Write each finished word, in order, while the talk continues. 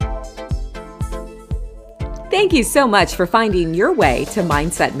Thank you so much for finding your way to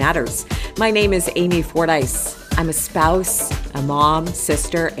Mindset Matters. My name is Amy Fordyce. I'm a spouse, a mom,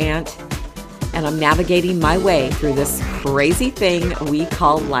 sister, aunt, and I'm navigating my way through this crazy thing we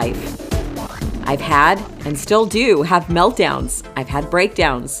call life. I've had and still do have meltdowns. I've had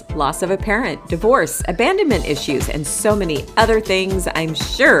breakdowns, loss of a parent, divorce, abandonment issues, and so many other things I'm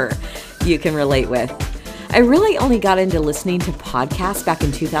sure you can relate with. I really only got into listening to podcasts back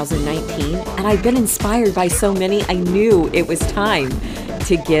in 2019, and I've been inspired by so many I knew it was time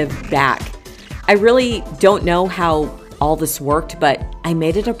to give back. I really don't know how all this worked, but I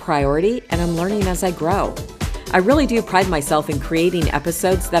made it a priority and I'm learning as I grow. I really do pride myself in creating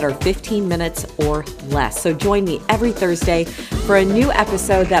episodes that are 15 minutes or less. So join me every Thursday for a new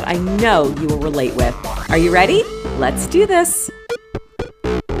episode that I know you will relate with. Are you ready? Let's do this.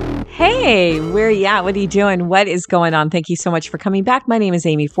 Hey, where are you at? What are you doing? What is going on? Thank you so much for coming back. My name is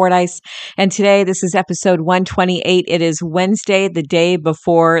Amy Fordyce, and today this is episode 128. It is Wednesday, the day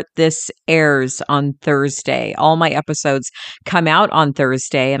before this airs on Thursday. All my episodes come out on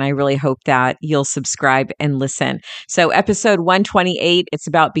Thursday, and I really hope that you'll subscribe and listen. So episode 128, it's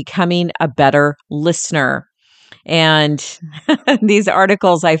about becoming a better listener. And these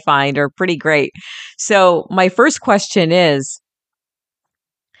articles I find are pretty great. So my first question is,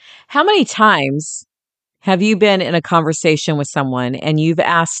 how many times have you been in a conversation with someone and you've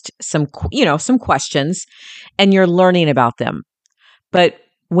asked some questions and you're learning about them? But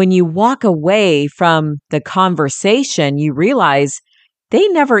when you walk away from the conversation, you realize they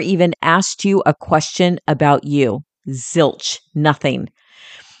never even asked you a question about you. Zilch, nothing.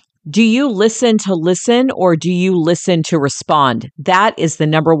 Do you listen to listen or do you listen to respond? That is the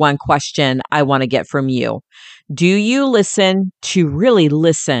number one question I want to get from you. Do you listen to really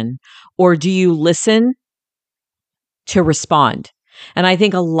listen or do you listen to respond? And I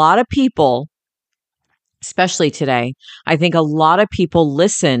think a lot of people, especially today, I think a lot of people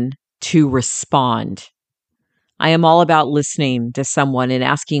listen to respond. I am all about listening to someone and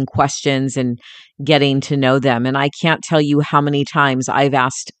asking questions and getting to know them. And I can't tell you how many times I've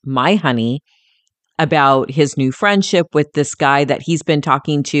asked my honey about his new friendship with this guy that he's been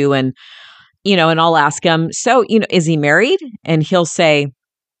talking to. And I'll ask him, so, is he married? And he'll say,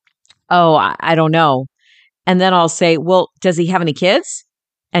 oh, I don't know. And then I'll say, well, does he have any kids?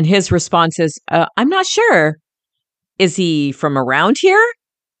 And his response is, I'm not sure. Is he from around here?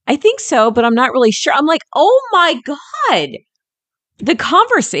 I think so, but I'm not really sure. I'm like, oh my God. The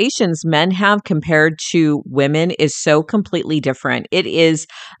conversations men have compared to women is so completely different. It is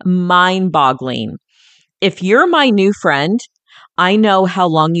mind-boggling. If you're my new friend, I know how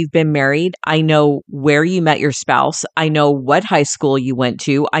long you've been married. I know where you met your spouse. I know what high school you went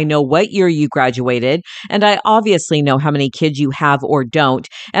to. I know what year you graduated. And I obviously know how many kids you have or don't.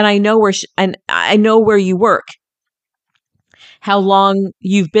 And I know I know where you work, how long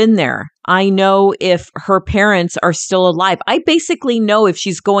you've been there. I know if her parents are still alive. I basically know if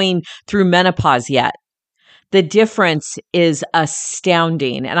she's going through menopause yet. The difference is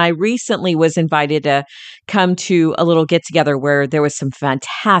astounding. And I recently was invited to come to a little get together where there was some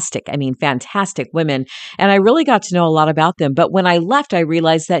fantastic women. And I really got to know a lot about them. But when I left, I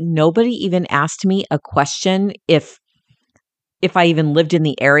realized that nobody even asked me a question if I even lived in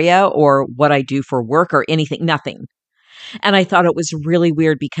the area or what I do for work or anything, nothing. And I thought it was really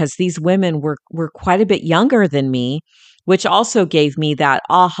weird because these women were quite a bit younger than me, which also gave me that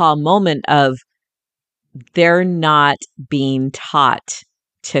aha moment of, they're not being taught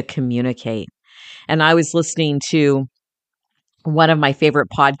to communicate. And I was listening to one of my favorite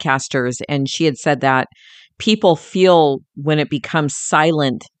podcasters, and she had said that people feel when it becomes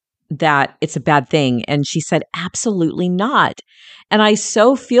silent that it's a bad thing. And she said, absolutely not. And I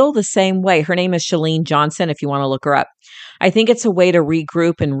so feel the same way. Her name is Chalene Johnson, if you want to look her up. I think it's a way to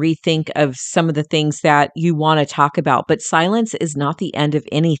regroup and rethink of some of the things that you want to talk about. But silence is not the end of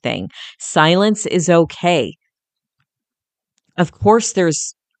anything. Silence is okay. Of course,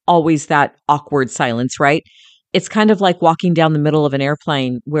 there's always that awkward silence, right? It's kind of like walking down the middle of an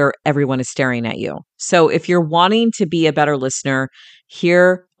airplane where everyone is staring at you. So if you're wanting to be a better listener,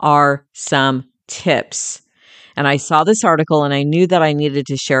 here are some tips. And I saw this article and I knew that I needed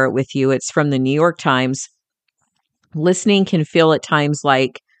to share it with you. It's from the New York Times. Listening can feel at times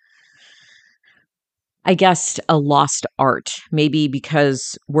like, I guess, a lost art, maybe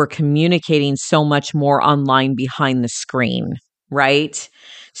because we're communicating so much more online behind the screen, right?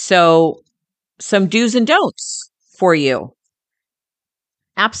 So some do's and don'ts for you.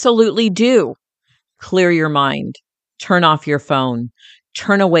 Absolutely do. Clear your mind. Turn off your phone.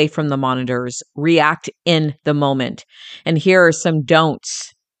 Turn away from the monitors. React in the moment. And here are some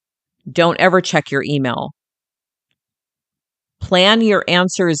don'ts. Don't ever check your email. Plan your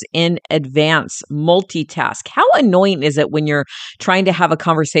answers in advance. Multitask. How annoying is it when you're trying to have a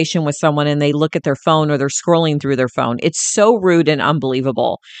conversation with someone and they look at their phone or they're scrolling through their phone? It's so rude and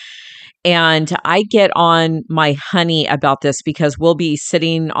unbelievable. And I get on my honey about this because we'll be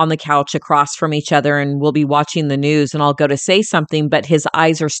sitting on the couch across from each other and we'll be watching the news and I'll go to say something, but his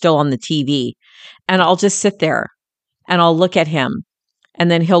eyes are still on the TV. And I'll just sit there and I'll look at him. And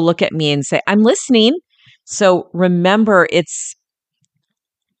then he'll look at me and say, I'm listening. So remember, it's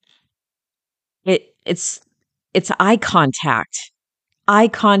eye contact. Eye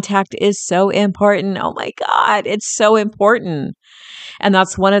contact is so important. Oh my God, it's so important. And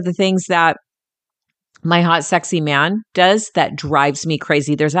that's one of the things that my hot, sexy man does that drives me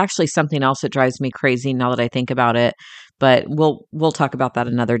crazy. There's actually something else that drives me crazy now that I think about it, but we'll talk about that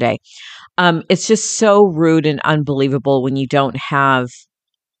another day. It's just so rude and unbelievable when you don't have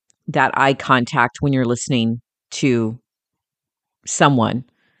that eye contact when you're listening to someone.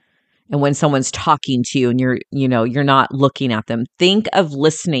 And when someone's talking to you and you're not looking at them. Think of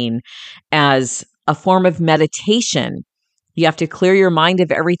listening as a form of meditation. You have to clear your mind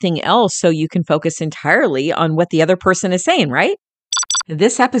of everything else so you can focus entirely on what the other person is saying, right?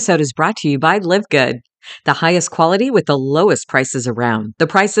 This episode is brought to you by Live Good, the highest quality with the lowest prices around. The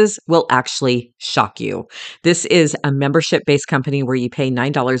prices will actually shock you. This is a membership-based company where you pay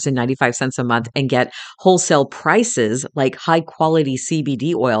 $9.95 a month and get wholesale prices like high-quality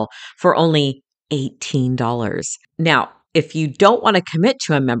CBD oil for only $18. Now, if you don't want to commit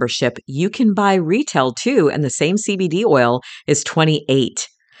to a membership, you can buy retail too, and the same CBD oil is $28.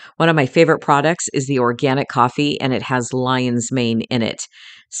 One of my favorite products is the organic coffee, and it has lion's mane in it.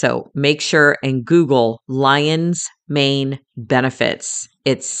 So make sure and Google lion's mane benefits.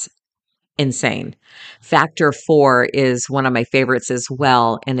 It's insane. Factor 4 is one of my favorites as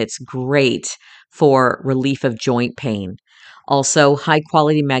well, and it's great for relief of joint pain. Also, high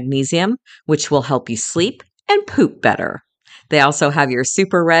quality magnesium, which will help you sleep and poop better. They also have your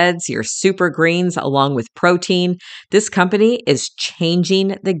super reds, your super greens, along with protein. This company is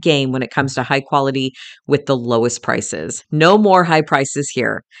changing the game when it comes to high quality with the lowest prices. No more high prices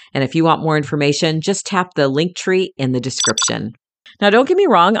here. And if you want more information, just tap the link tree in the description. Now, don't get me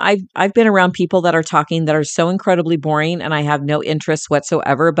wrong. I've been around people that are talking that are so incredibly boring and I have no interest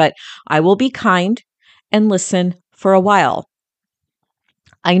whatsoever, but I will be kind and listen for a while.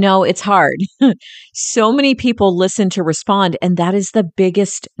 I know it's hard. So many people listen to respond, and that is the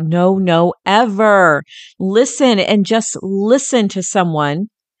biggest no ever. Listen and just listen to someone,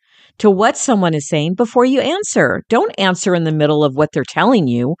 to what someone is saying before you answer. Don't answer in the middle of what they're telling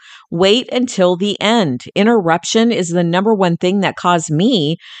you. Wait until the end. Interruption is the number one thing that caused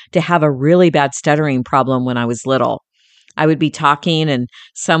me to have a really bad stuttering problem when I was little. I would be talking and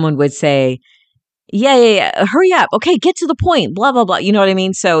someone would say, yeah. Hurry up. Okay, get to the point. Blah, blah, blah. You know what I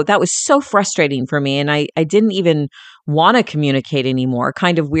mean? So that was so frustrating for me. And I didn't even want to communicate anymore.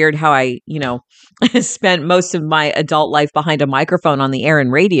 Kind of weird how I, spent most of my adult life behind a microphone on the air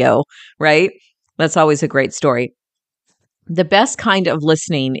and radio, right? That's always a great story. The best kind of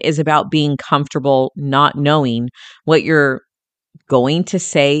listening is about being comfortable not knowing what you're going to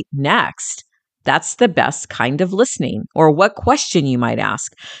say next. That's the best kind of listening, or what question you might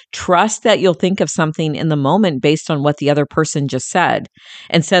ask. Trust that you'll think of something in the moment based on what the other person just said,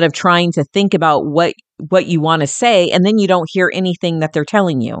 instead of trying to think about what you want to say and then you don't hear anything that they're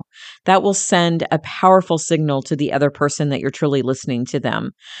telling you. That will send a powerful signal to the other person that you're truly listening to them.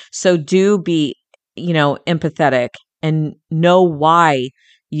 So do be, empathetic and know why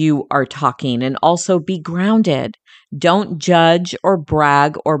you are talking, and also be grounded. Don't judge or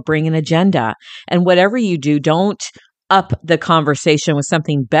brag or bring an agenda. And whatever you do, don't up the conversation with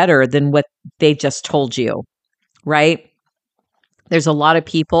something better than what they just told you, right? There's a lot of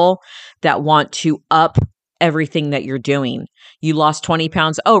people that want to up everything that you're doing. You lost 20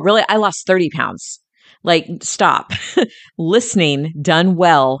 pounds. Oh, really? I lost 30 pounds. Like, stop. Listening done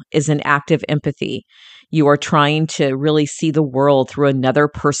well is an act of empathy. You are trying to really see the world through another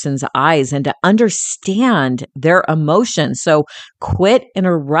person's eyes and to understand their emotions. So quit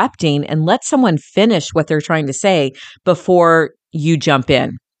interrupting and let someone finish what they're trying to say before you jump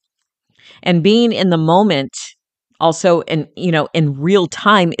in. And being in the moment also in real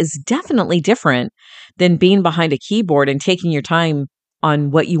time is definitely different than being behind a keyboard and taking your time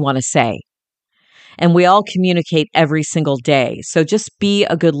on what you want to say. And we all communicate every single day. So just be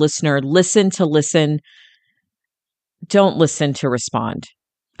a good listener. Listen to listen. Don't listen to respond.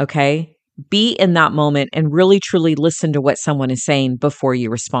 Okay? Be in that moment and really truly listen to what someone is saying before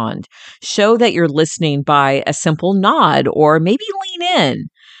you respond. Show that you're listening by a simple nod or maybe lean in.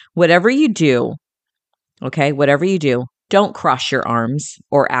 Whatever you do, okay? Whatever you do, Don't cross your arms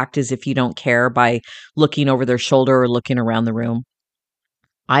or act as if you don't care by looking over their shoulder or looking around the room.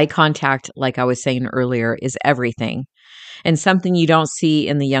 Eye contact, like I was saying earlier, is everything, and something you don't see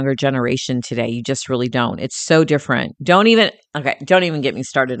in the younger generation today. You just really don't. It's so different. Don't even get me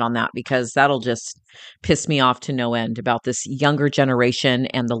started on that, because that'll just piss me off to no end about this younger generation,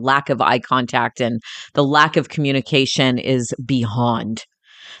 and the lack of eye contact and the lack of communication is beyond.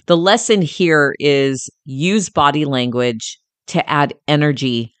 The lesson here is use body language to add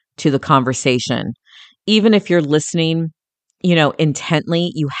energy to the conversation. Even if you're listening,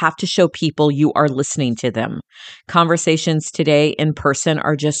 intently, you have to show people you are listening to them. Conversations today in person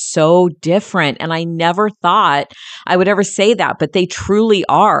are just so different. And I never thought I would ever say that, but they truly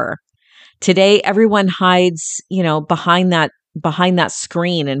are. Today, everyone hides, behind that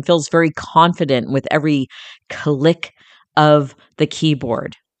screen and feels very confident with every click of the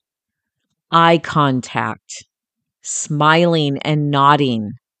keyboard. Eye contact, smiling and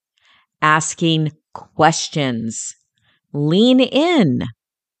nodding, asking questions, lean in,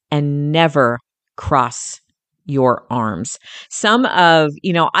 and never cross your arms.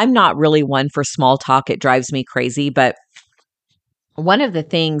 I'm not really one for small talk. It drives me crazy. But one of the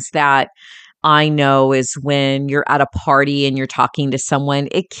things that I know is when you're at a party and you're talking to someone,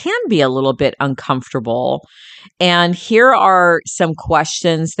 it can be a little bit uncomfortable. And here are some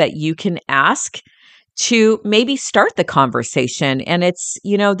questions that you can ask to maybe start the conversation. And it's,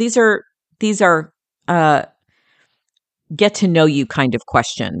 these are get to know you kind of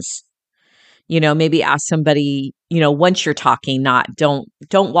questions. Maybe ask somebody, once you're talking, don't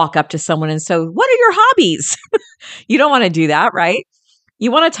walk up to someone and say, "What are your hobbies?" You don't want to do that, right? You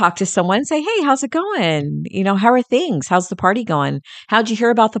want to talk to someone and say, "Hey, how's it going? How are things? How's the party going? How'd you hear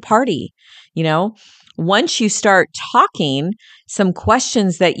about the party?" Once you start talking, some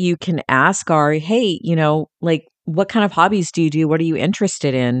questions that you can ask are, "Hey, like, what kind of hobbies do you do? What are you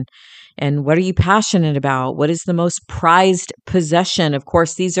interested in? And what are you passionate about? What is the most prized possession?" Of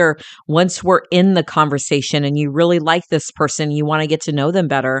course, these are once we're in the conversation and you really like this person, you want to get to know them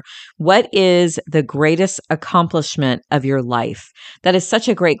better. What is the greatest accomplishment of your life? That is such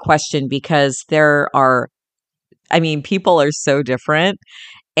a great question, because people are so different,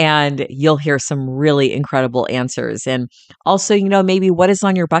 and you'll hear some really incredible answers. And also, maybe what is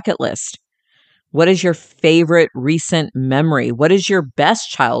on your bucket list? What is your favorite recent memory? What is your best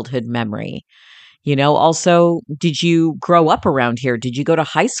childhood memory? Also, did you grow up around here? Did you go to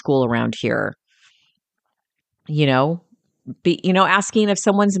high school around here? Asking if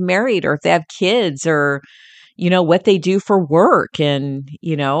someone's married or if they have kids, or what they do for work. And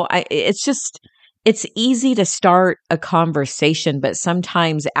it's easy to start a conversation, but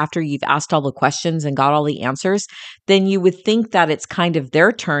sometimes after you've asked all the questions and got all the answers, then you would think that it's kind of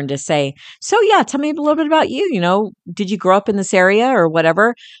their turn to say, "So yeah, tell me a little bit about you. Did you grow up in this area or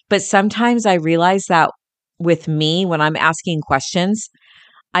whatever?" But sometimes I realize that with me, when I'm asking questions,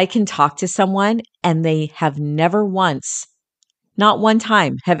 I can talk to someone and they have never once, not one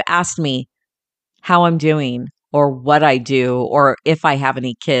time, have asked me how I'm doing, or what I do, or if I have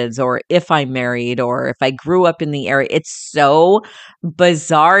any kids, or if I'm married, or if I grew up in the area. It's so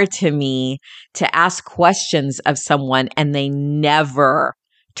bizarre to me to ask questions of someone and they never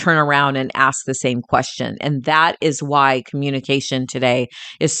turn around and ask the same question. And that is why communication today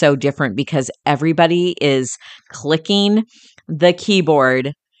is so different, because everybody is clicking the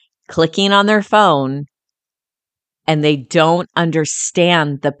keyboard, clicking on their phone, and they don't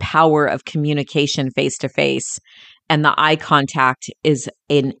understand the power of communication face to face. And the eye contact is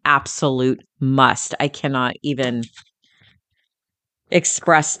an absolute must. I cannot even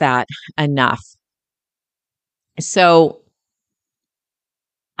express that enough. So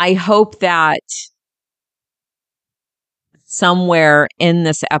I hope that somewhere in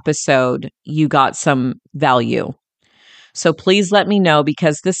this episode you got some value. So please let me know,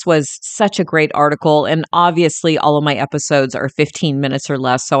 because this was such a great article. And obviously, all of my episodes are 15 minutes or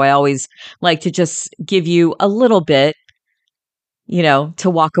less. So I always like to just give you a little bit, to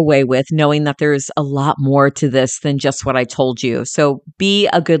walk away with, knowing that there's a lot more to this than just what I told you. So be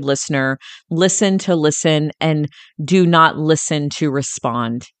a good listener, listen to listen, and do not listen to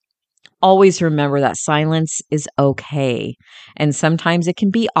respond. Always remember that silence is okay. And sometimes it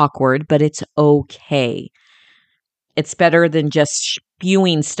can be awkward, but it's okay. It's better than just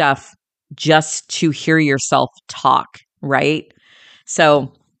spewing stuff just to hear yourself talk, right?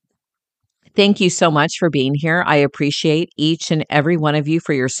 So Thank you so much for being here. I appreciate each and every one of you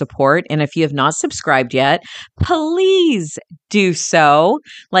for your support. And if you have not subscribed yet, please do so.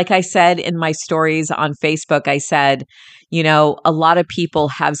 Like I said in my stories on Facebook, I said, a lot of people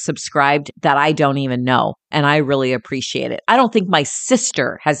have subscribed that I don't even know. And I really appreciate it. I don't think my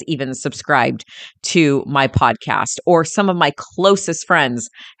sister has even subscribed to my podcast, or some of my closest friends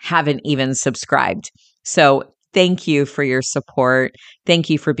haven't even subscribed. So thank you for your support. Thank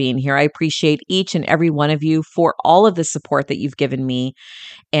you for being here. I appreciate each and every one of you for all of the support that you've given me.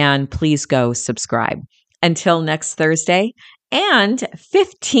 And please go subscribe. Until next Thursday, and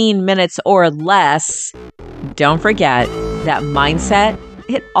 15 minutes or less, don't forget that mindset,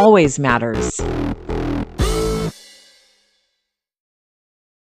 it always matters.